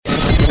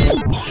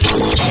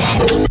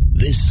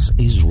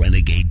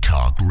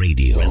Talk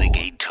Radio.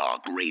 Renegade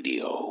Talk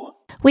Radio.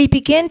 We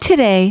begin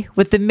today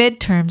with the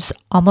midterms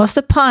almost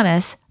upon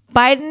us,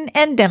 Biden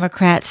and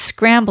Democrats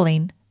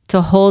scrambling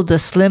to hold the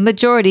slim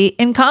majority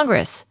in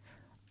Congress.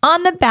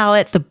 On the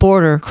ballot, the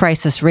border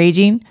crisis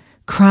raging,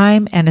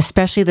 crime, and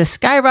especially the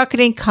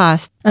skyrocketing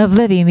cost of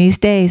living these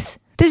days.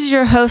 This is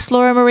your host,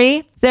 Laura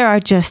Marie. There are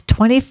just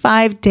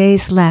 25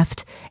 days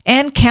left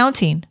and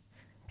counting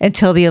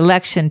until the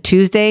election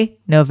Tuesday,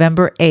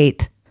 November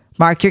 8th.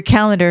 Mark your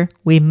calendar.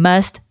 We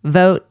must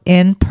vote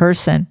in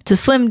person to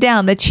slim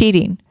down the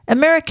cheating.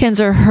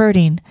 Americans are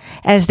hurting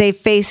as they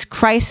face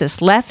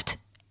crisis left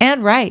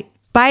and right.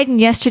 Biden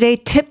yesterday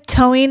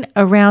tiptoeing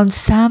around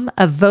some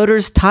of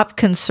voters' top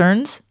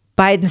concerns.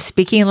 Biden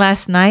speaking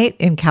last night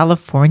in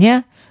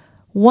California,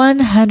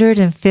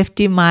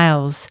 150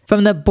 miles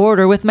from the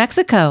border with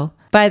Mexico,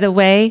 by the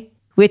way,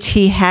 which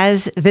he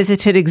has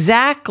visited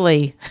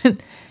exactly,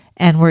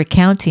 and we're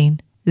counting,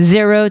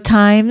 0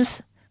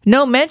 times.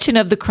 No mention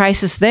of the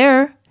crisis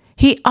there.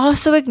 He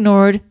also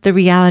ignored the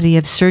reality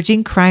of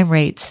surging crime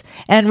rates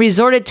and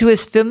resorted to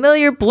his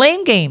familiar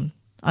blame game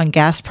on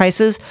gas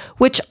prices,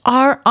 which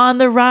are on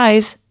the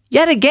rise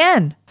yet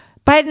again.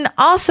 Biden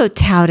also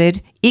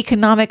touted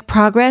economic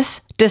progress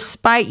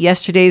despite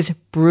yesterday's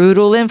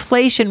brutal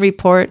inflation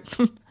report,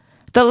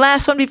 the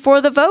last one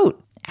before the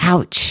vote.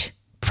 Ouch.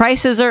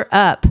 Prices are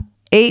up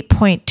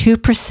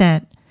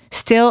 8.2%.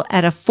 Still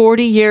at a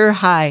 40-year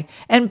high,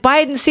 and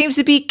Biden seems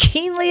to be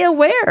keenly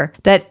aware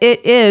that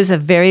it is a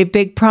very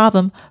big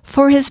problem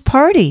for his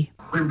party.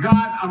 We've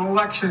got an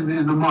election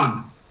in a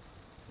month.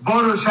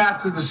 Voters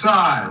have to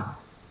decide.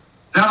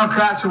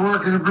 Democrats are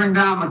working to bring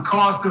down the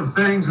cost of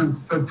things and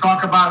to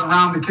talk about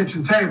around the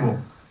kitchen table,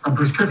 from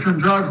prescription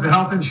drugs to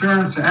health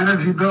insurance to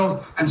energy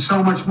bills and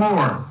so much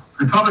more.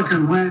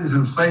 Republican wins,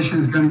 inflation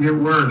is going to get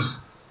worse.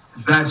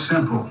 It's that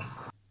simple.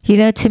 You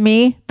know, to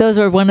me, those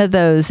are one of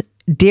those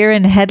deer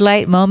in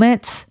headlight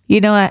moments.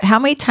 You know, how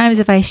many times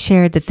have I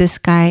shared that this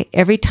guy,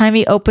 every time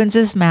he opens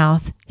his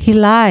mouth, he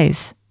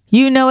lies.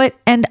 You know it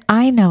and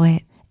I know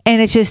it.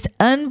 And it's just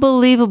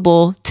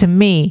unbelievable to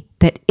me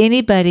that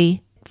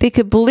anybody, they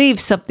could believe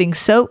something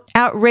so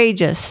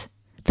outrageous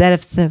that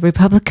if the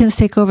Republicans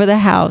take over the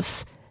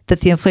House,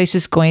 that the inflation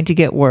is going to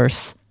get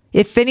worse.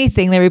 If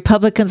anything, the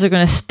Republicans are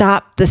going to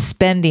stop the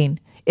spending.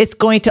 It's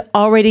going to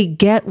already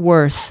get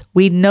worse.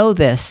 We know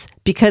this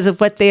because of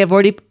what they have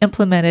already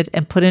implemented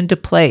and put into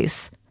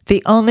place.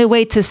 The only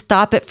way to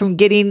stop it from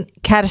getting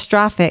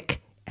catastrophic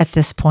at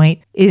this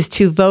point is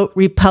to vote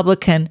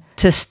Republican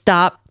to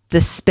stop the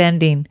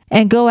spending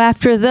and go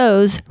after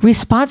those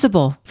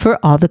responsible for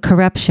all the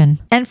corruption.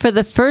 And for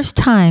the first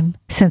time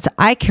since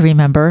I can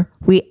remember,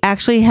 we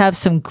actually have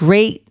some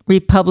great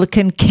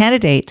Republican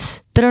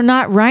candidates that are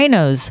not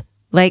rhinos,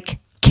 like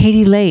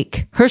Katie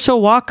Lake,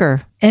 Herschel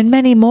Walker, and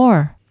many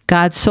more.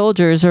 God's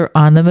soldiers are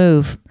on the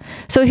move.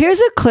 So here's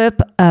a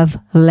clip of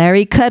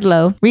Larry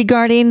Kudlow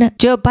regarding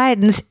Joe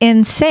Biden's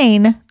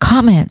insane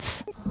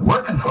comments.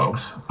 Working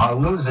folks are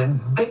losing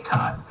big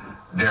time.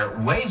 Their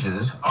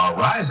wages are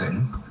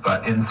rising,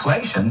 but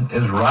inflation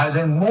is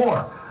rising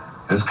more.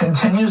 This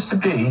continues to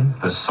be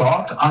the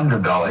soft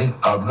underbelly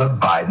of the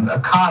Biden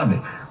economy.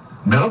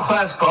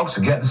 Middle-class folks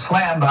are getting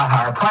slammed by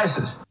higher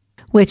prices,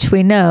 which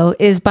we know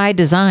is by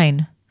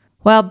design.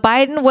 While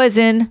Biden was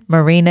in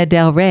Marina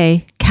del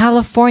Rey,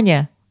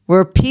 California,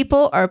 where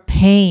people are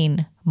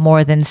paying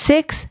more than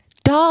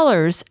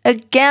 $6 a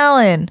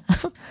gallon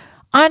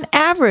on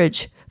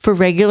average for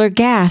regular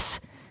gas.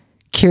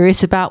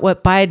 Curious about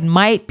what Biden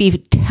might be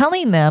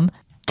telling them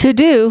to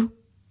do.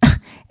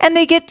 And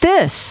they get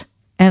this,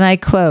 and I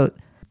quote,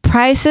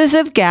 "Prices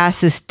of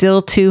gas is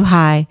still too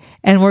high,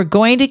 and we're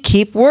going to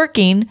keep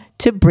working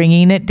to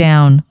bringing it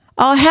down.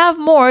 I'll have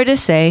more to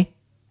say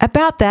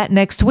about that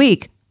next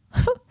week."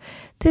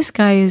 This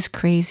guy is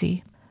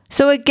crazy.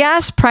 So a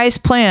gas price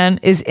plan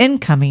is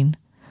incoming,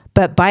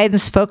 but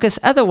Biden's focus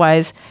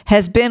otherwise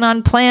has been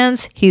on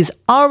plans he's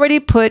already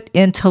put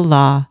into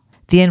law.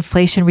 The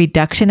Inflation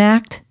Reduction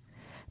Act,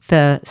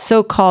 the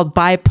so-called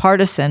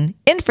bipartisan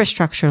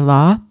infrastructure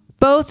law,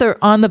 both are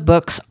on the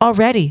books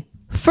already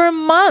for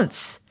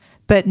months,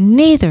 but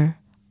neither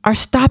are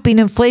stopping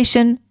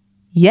inflation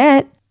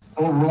yet.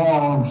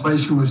 Overall,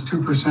 inflation was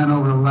 2%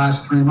 over the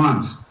last 3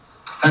 months.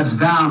 That's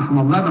down from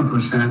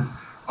 11%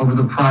 over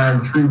the prior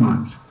 3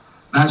 months.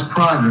 That's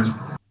progress.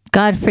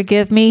 God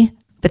forgive me,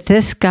 but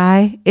this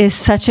guy is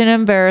such an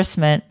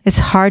embarrassment. It's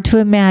hard to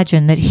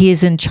imagine that he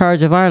is in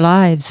charge of our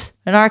lives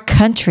and our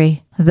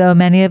country, though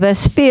many of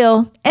us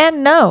feel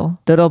and know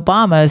that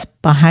Obama is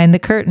behind the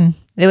curtain.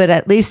 It would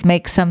at least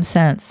make some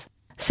sense.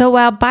 So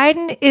while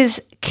Biden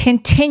is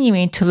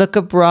continuing to look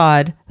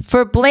abroad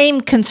for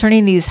blame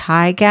concerning these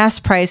high gas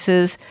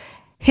prices,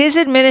 his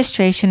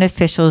administration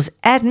officials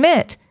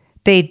admit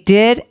they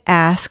did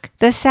ask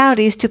the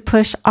Saudis to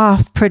push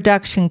off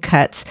production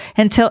cuts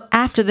until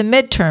after the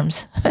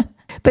midterms.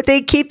 But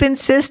they keep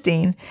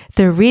insisting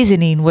the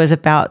reasoning was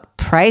about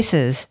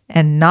prices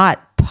and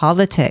not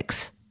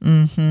politics.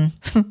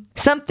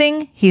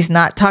 Something he's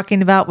not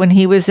talking about when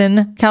he was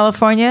in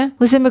California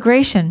was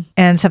immigration.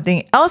 And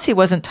something else he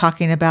wasn't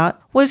talking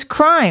about was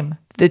crime.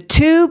 The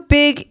two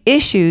big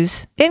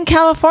issues in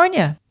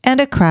California and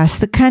across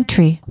the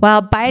country.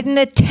 While Biden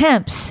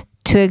attempts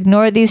to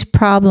ignore these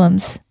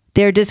problems,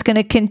 they're just going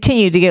to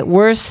continue to get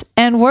worse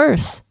and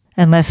worse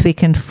unless we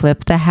can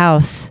flip the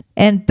House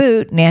and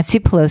boot Nancy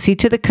Pelosi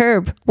to the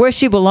curb where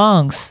she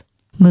belongs.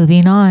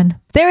 Moving on.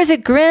 There is a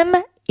grim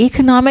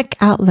economic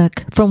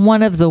outlook from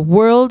one of the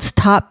world's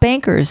top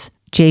bankers,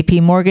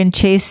 JP Morgan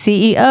Chase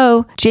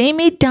CEO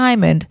Jamie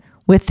Dimon,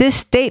 with this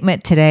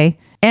statement today,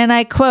 and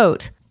I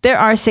quote, "There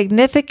are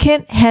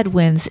significant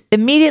headwinds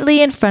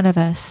immediately in front of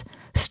us.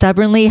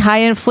 Stubbornly high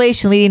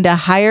inflation leading to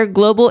higher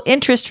global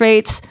interest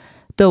rates,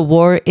 the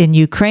war in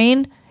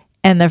Ukraine,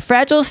 and the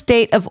fragile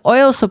state of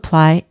oil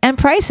supply and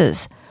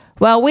prices.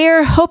 While we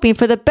are hoping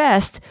for the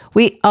best,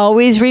 we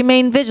always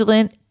remain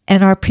vigilant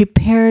and are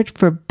prepared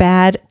for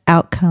bad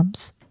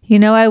outcomes." You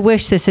know, I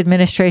wish this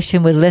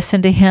administration would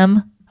listen to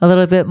him a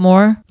little bit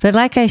more. But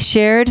like I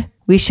shared,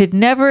 we should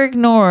never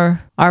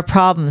ignore our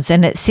problems.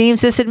 And it seems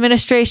this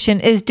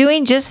administration is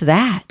doing just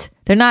that.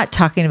 They're not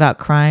talking about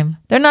crime.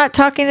 They're not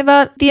talking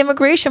about the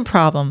immigration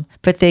problem.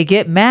 But they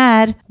get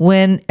mad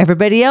when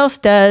everybody else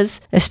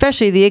does,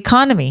 especially the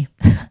economy.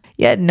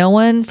 Yet no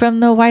one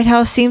from the White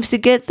House seems to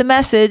get the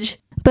message.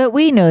 But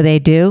we know they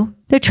do.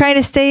 They're trying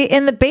to stay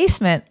in the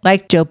basement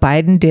like Joe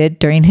Biden did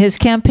during his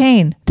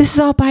campaign. This is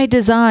all by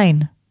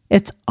design.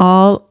 It's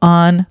all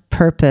on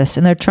purpose,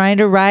 and they're trying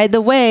to ride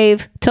the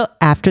wave till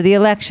after the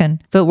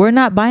election. But we're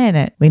not buying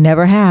it. We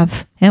never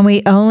have. And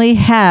we only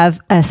have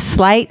a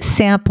slight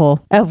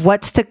sample of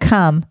what's to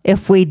come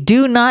if we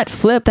do not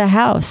flip the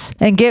House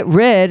and get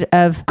rid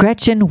of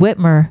Gretchen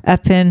Whitmer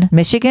up in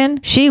Michigan.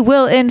 She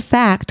will, in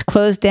fact,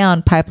 close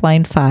down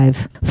Pipeline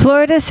 5.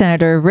 Florida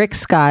Senator Rick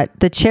Scott,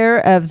 the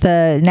chair of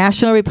the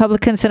National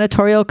Republican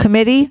Senatorial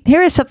Committee,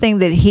 here is something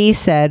that he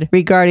said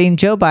regarding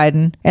Joe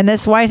Biden and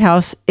this White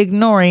House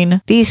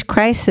ignoring these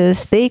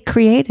crises they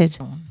created.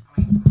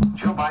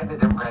 Joe Biden, the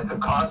Democrats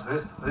have caused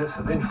this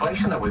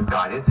inflation that we've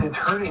got. It's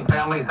hurting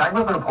families. I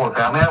grew up in a poor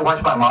family. I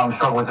watched my mom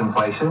struggle with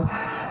inflation.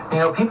 You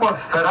know, people are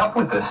fed up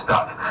with this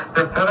stuff.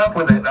 They're fed up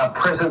with a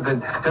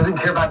president that doesn't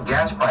care about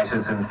gas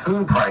prices and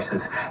food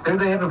prices.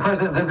 They have a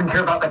president that doesn't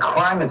care about the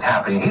crime that's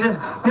happening. He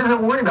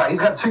doesn't worry about it. He's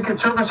got Secret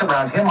Service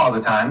around him all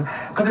the time,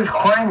 but there's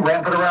crime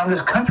rampant around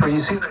this country. You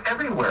see it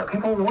everywhere.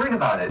 People are worried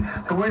about it.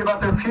 They're worried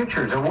about their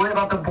futures. They're worried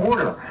about the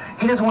border.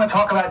 He doesn't want to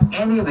talk about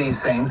any of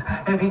these things,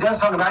 and if he does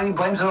talk about it, he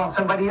blames it on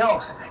somebody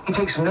else. He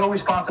takes no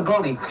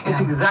responsibility. It's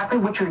exactly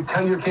what you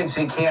tell your kids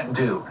they can't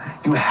do.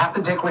 You have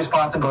to take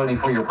responsibility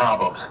for your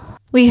problems.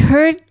 We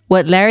heard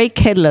what Larry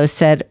Kudlow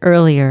said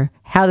earlier,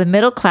 how the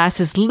middle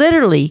class is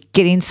literally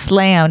getting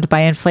slammed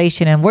by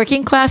inflation and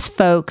working class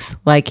folks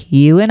like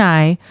you and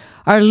I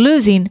are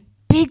losing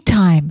big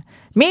time.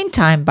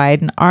 Meantime,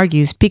 Biden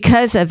argues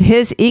because of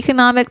his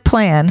economic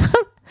plan,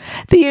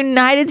 the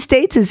United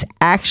States is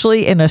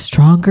actually in a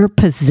stronger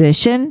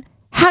position.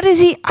 How does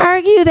he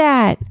argue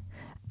that?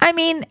 I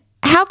mean,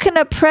 how can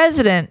a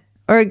president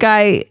or a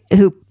guy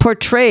who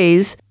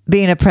portrays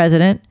being a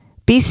president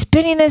be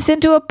spinning this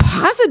into a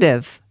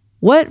positive?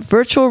 What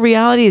virtual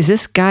reality is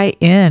this guy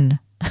in?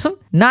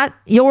 Not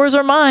yours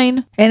or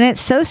mine. And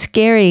it's so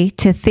scary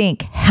to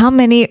think how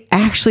many are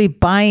actually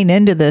buying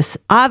into this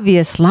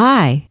obvious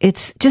lie.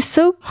 It's just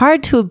so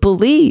hard to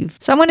believe.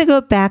 So I'm going to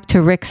go back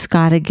to Rick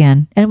Scott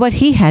again and what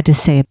he had to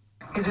say.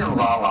 He's in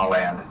la-la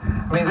land.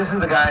 I mean, this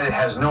is the guy that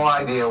has no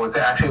idea what's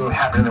actually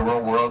happening in the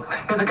real world.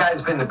 He's a guy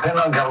that's been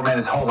dependent on government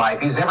his whole life.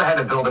 He's never had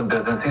to build a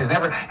business. He's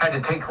never had to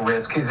take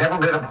risk. He's never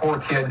been a poor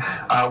kid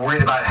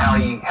worried about how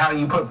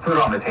you put food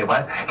on the table.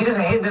 He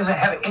doesn't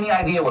have any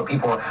idea what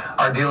people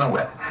are dealing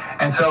with.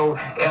 And so,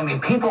 I mean,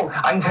 people,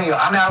 I can tell you,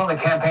 I'm out on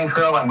the campaign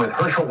trail. I'm with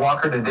Herschel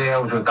Walker today. I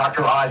was with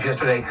Dr. Oz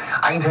yesterday.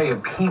 I can tell you,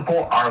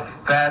 people are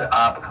fed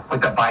up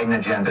with the Biden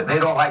agenda. They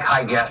don't like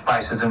high gas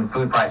prices and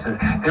food prices.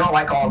 They don't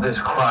like all this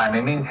crime.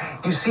 I mean,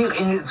 you see,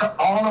 it's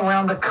all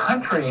around the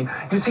country.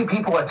 You see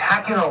people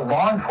attacking our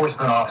law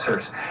enforcement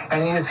officers,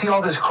 and you see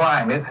all this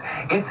crime. It's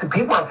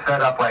people are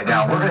fed up right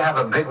now. We're going to have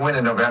a big win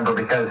in November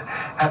because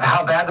of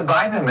how bad the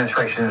Biden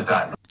administration has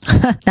done.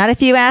 Not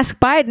if you ask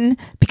Biden,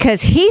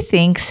 because he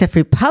thinks if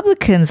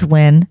Republicans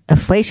win,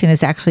 inflation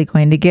is actually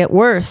going to get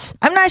worse.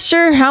 I'm not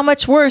sure how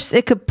much worse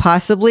it could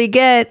possibly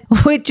get,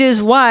 which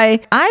is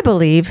why I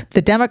believe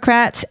the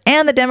Democrats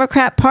and the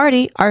Democrat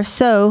Party are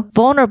so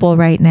vulnerable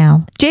right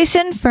now.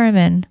 Jason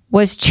Furman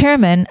was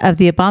chairman of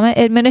the Obama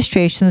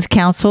administration's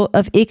Council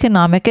of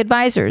Economic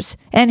Advisors,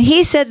 and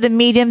he said the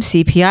median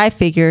CPI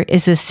figure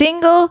is the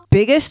single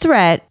biggest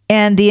threat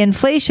and the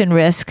inflation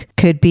risk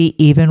could be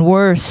even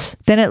worse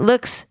than it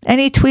looks.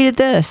 And he tweeted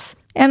this,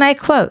 and I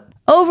quote,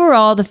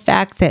 "Overall, the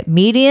fact that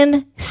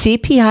median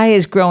CPI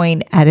is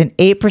growing at an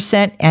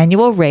 8%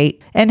 annual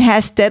rate and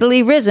has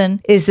steadily risen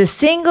is the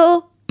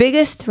single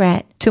biggest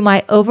threat to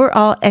my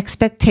overall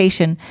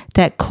expectation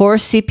that core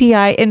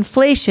CPI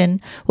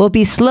inflation will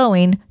be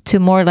slowing to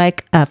more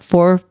like a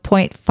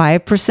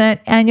 4.5%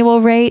 annual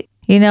rate."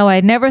 You know,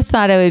 I never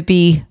thought I would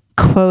be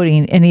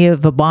quoting any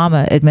of the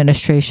Obama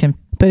administration,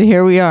 but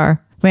here we are.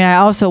 I mean, I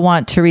also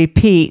want to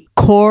repeat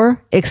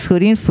core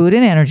excluding food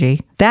and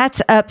energy.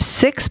 That's up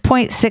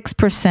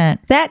 6.6%.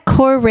 That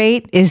core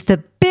rate is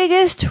the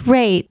biggest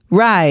rate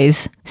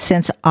rise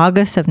since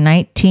August of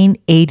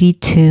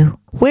 1982.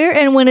 Where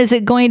and when is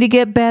it going to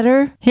get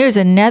better? Here's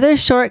another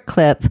short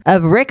clip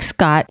of Rick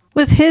Scott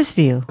with his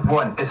view.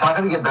 One, it's not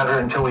going to get better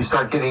until we've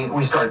got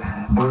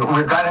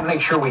to make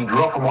sure we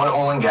drill for more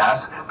oil and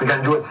gas. We've got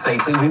to do it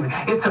safely.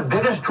 It's the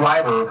biggest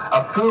driver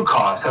of food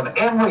costs, of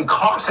every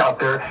cost out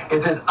there.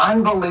 It's this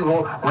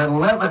unbelievable,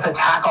 relentless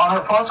attack on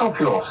our fossil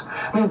fuels.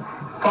 I mean,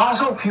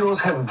 fossil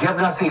fuels have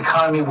given us the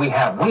economy we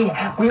have.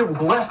 We are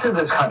blessed in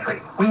this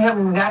country. We have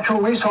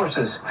natural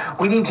resources.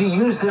 We need to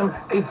use them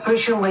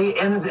efficiently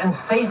and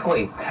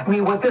safely. I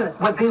mean, what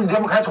these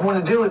Democrats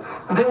want to do is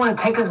they want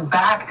to take us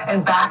back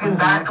and back and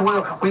back to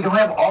where we don't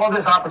have all of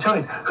this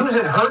opportunities. Who's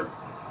it hurt?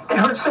 It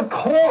hurts the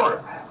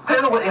poor.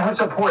 It hurts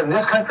the poor in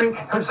this country. It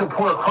hurts the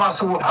poor across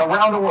the world,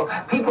 around the world.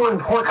 People in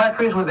poor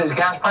countries with these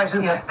gas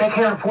prices, they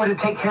can't afford to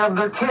take care of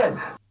their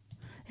kids.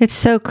 It's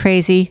so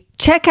crazy.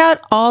 Check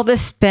out all the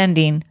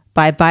spending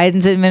by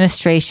Biden's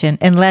administration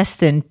in less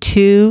than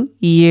 2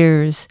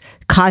 years,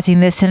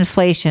 causing this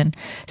inflation.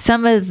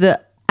 Some of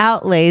the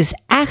outlays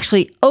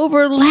actually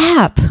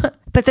overlap,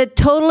 but the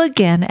total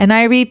again, and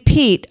I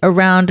repeat,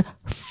 around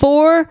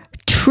 $4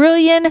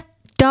 trillion.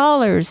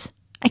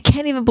 I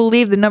can't even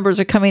believe the numbers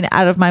are coming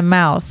out of my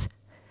mouth.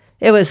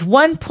 It was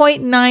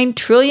 $1.9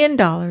 trillion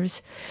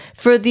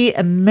for the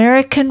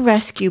American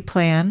Rescue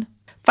Plan,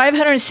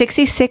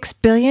 $566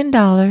 billion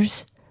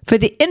for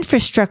the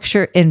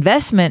Infrastructure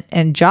Investment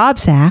and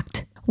Jobs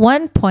Act,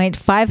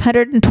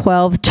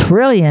 $1.512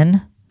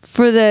 trillion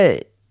for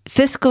the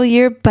fiscal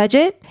year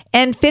budget,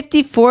 and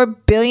 $54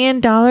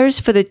 billion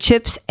for the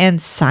CHIPS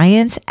and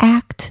Science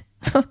Act.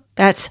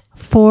 That's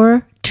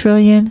 $4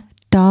 trillion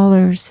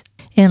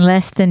in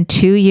less than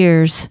 2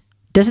 years.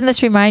 Doesn't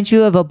this remind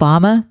you of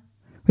Obama?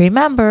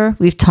 Remember,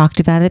 we've talked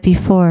about it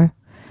before.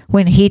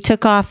 When he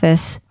took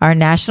office, our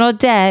national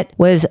debt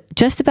was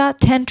just about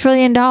 $10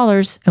 trillion,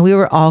 and we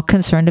were all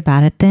concerned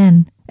about it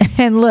then.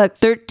 And look,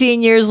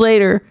 13 years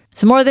later,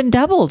 it's more than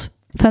doubled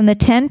from the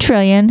 $10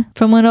 trillion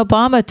from when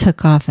Obama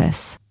took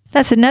office.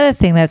 That's another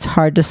thing that's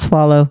hard to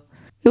swallow.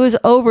 It was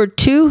over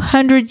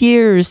 200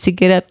 years to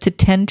get up to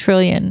 $10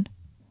 trillion.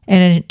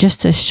 And in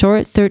just a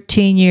short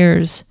 13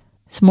 years,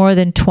 it's more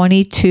than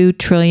 $22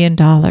 trillion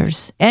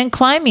and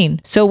climbing.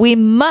 So we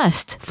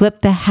must flip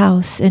the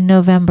House in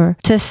November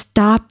to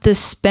stop the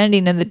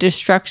spending and the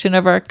destruction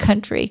of our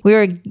country. We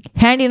are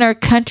handing our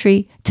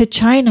country to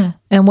China.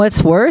 And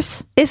what's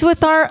worse is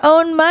with our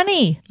own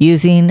money,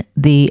 using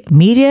the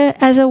media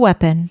as a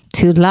weapon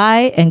to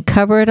lie and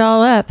cover it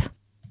all up.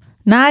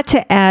 Not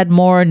to add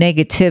more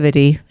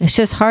negativity. It's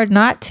just hard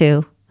not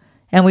to.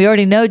 And we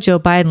already know Joe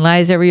Biden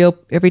lies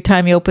every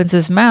time he opens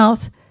his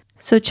mouth.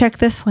 So check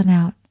this one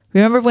out.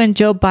 Remember when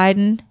Joe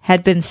Biden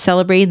had been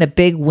celebrating the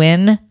big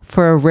win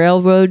for a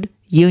railroad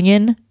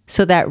union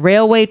so that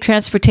railway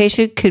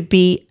transportation could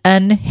be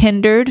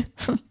unhindered?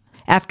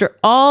 After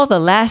all, the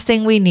last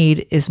thing we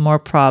need is more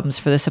problems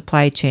for the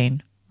supply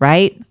chain,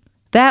 right?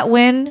 That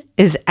win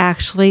is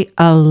actually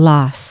a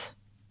loss.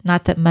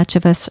 Not that much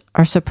of us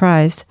are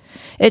surprised.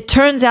 It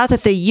turns out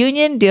that the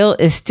union deal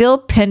is still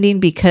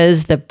pending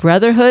because the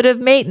Brotherhood of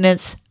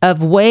Maintenance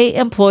of Way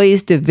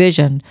Employees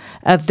Division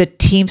of the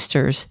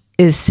Teamsters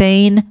is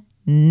saying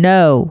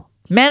no.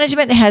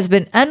 Management has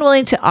been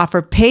unwilling to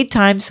offer paid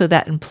time so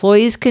that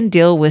employees can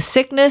deal with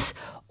sickness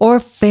or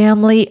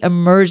family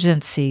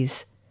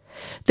emergencies.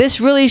 This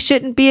really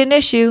shouldn't be an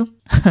issue.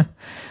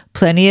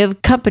 Plenty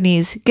of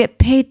companies get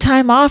paid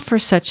time off for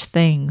such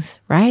things,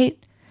 right?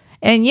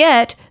 And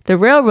yet, the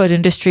railroad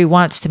industry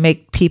wants to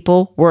make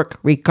people work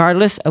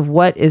regardless of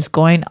what is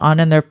going on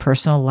in their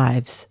personal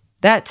lives.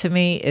 That to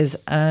me is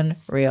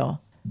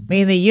unreal. I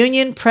mean, the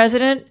union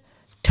president,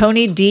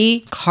 Tony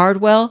D.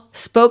 Cardwell,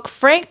 spoke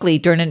frankly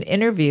during an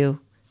interview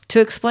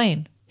to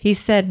explain. He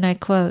said, and I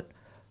quote,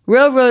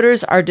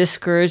 "Railroaders are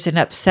discouraged and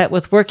upset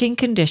with working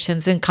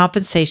conditions and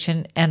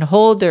compensation and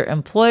hold their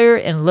employer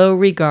in low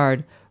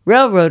regard.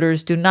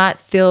 Railroaders do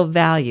not feel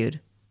valued."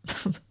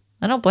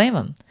 I don't blame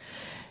them.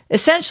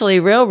 Essentially,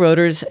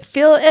 railroaders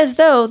feel as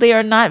though they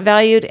are not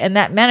valued and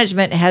that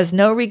management has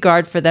no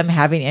regard for them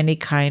having any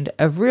kind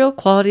of real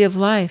quality of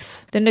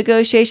life. The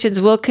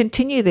negotiations will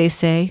continue, they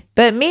say.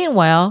 But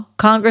meanwhile,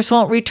 Congress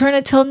won't return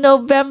until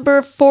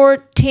November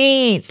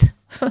 14th.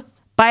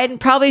 Biden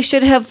probably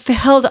should have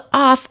held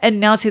off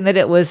announcing that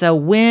it was a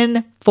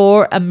win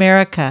for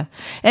America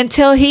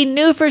until he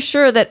knew for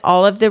sure that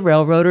all of the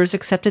railroaders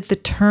accepted the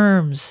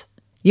terms.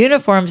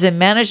 Uniforms and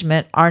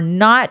management are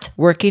not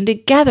working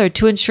together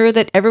to ensure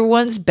that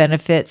everyone's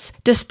benefits,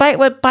 despite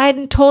what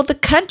Biden told the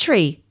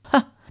country.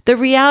 The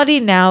reality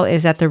now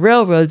is that the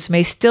railroads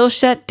may still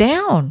shut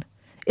down.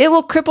 It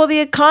will cripple the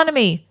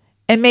economy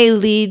and may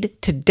lead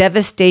to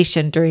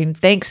devastation during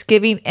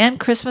Thanksgiving and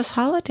Christmas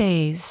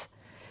holidays.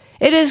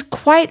 It is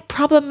quite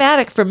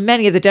problematic for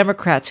many of the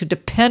Democrats who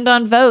depend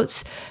on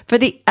votes for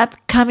the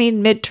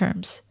upcoming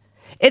midterms.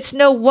 It's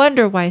no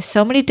wonder why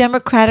so many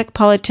Democratic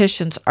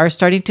politicians are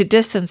starting to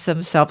distance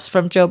themselves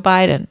from Joe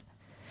Biden.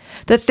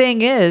 The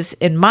thing is,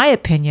 in my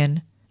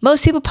opinion,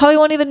 most people probably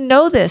won't even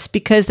know this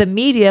because the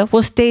media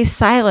will stay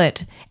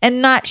silent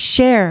and not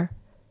share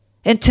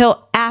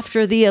until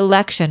after the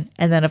election.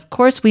 And then, of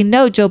course, we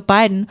know Joe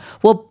Biden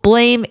will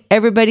blame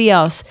everybody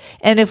else.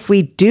 And if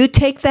we do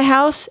take the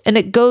House and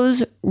it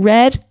goes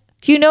red,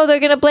 you know they're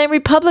going to blame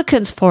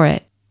Republicans for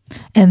it.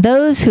 And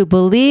those who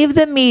believe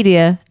the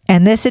media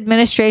and this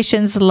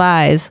administration's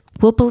lies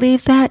will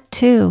believe that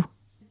too.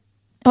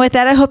 And with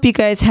that, I hope you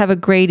guys have a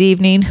great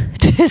evening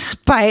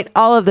despite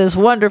all of this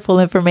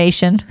wonderful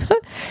information.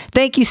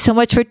 Thank you so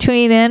much for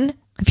tuning in.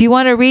 If you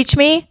want to reach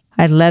me,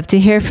 I'd love to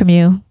hear from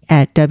you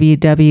at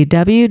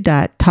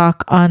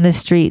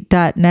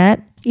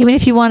www.talkonthestreet.net. Even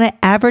if you want to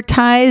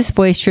advertise,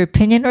 voice your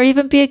opinion, or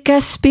even be a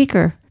guest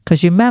speaker.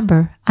 Because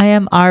remember, I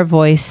am our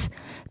voice,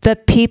 the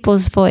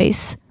people's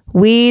voice.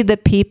 We the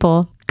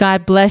people.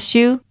 God bless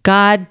you.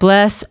 God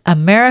bless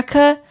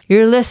America.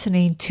 You're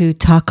listening to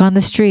Talk on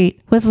the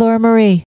Street with Laura Marie.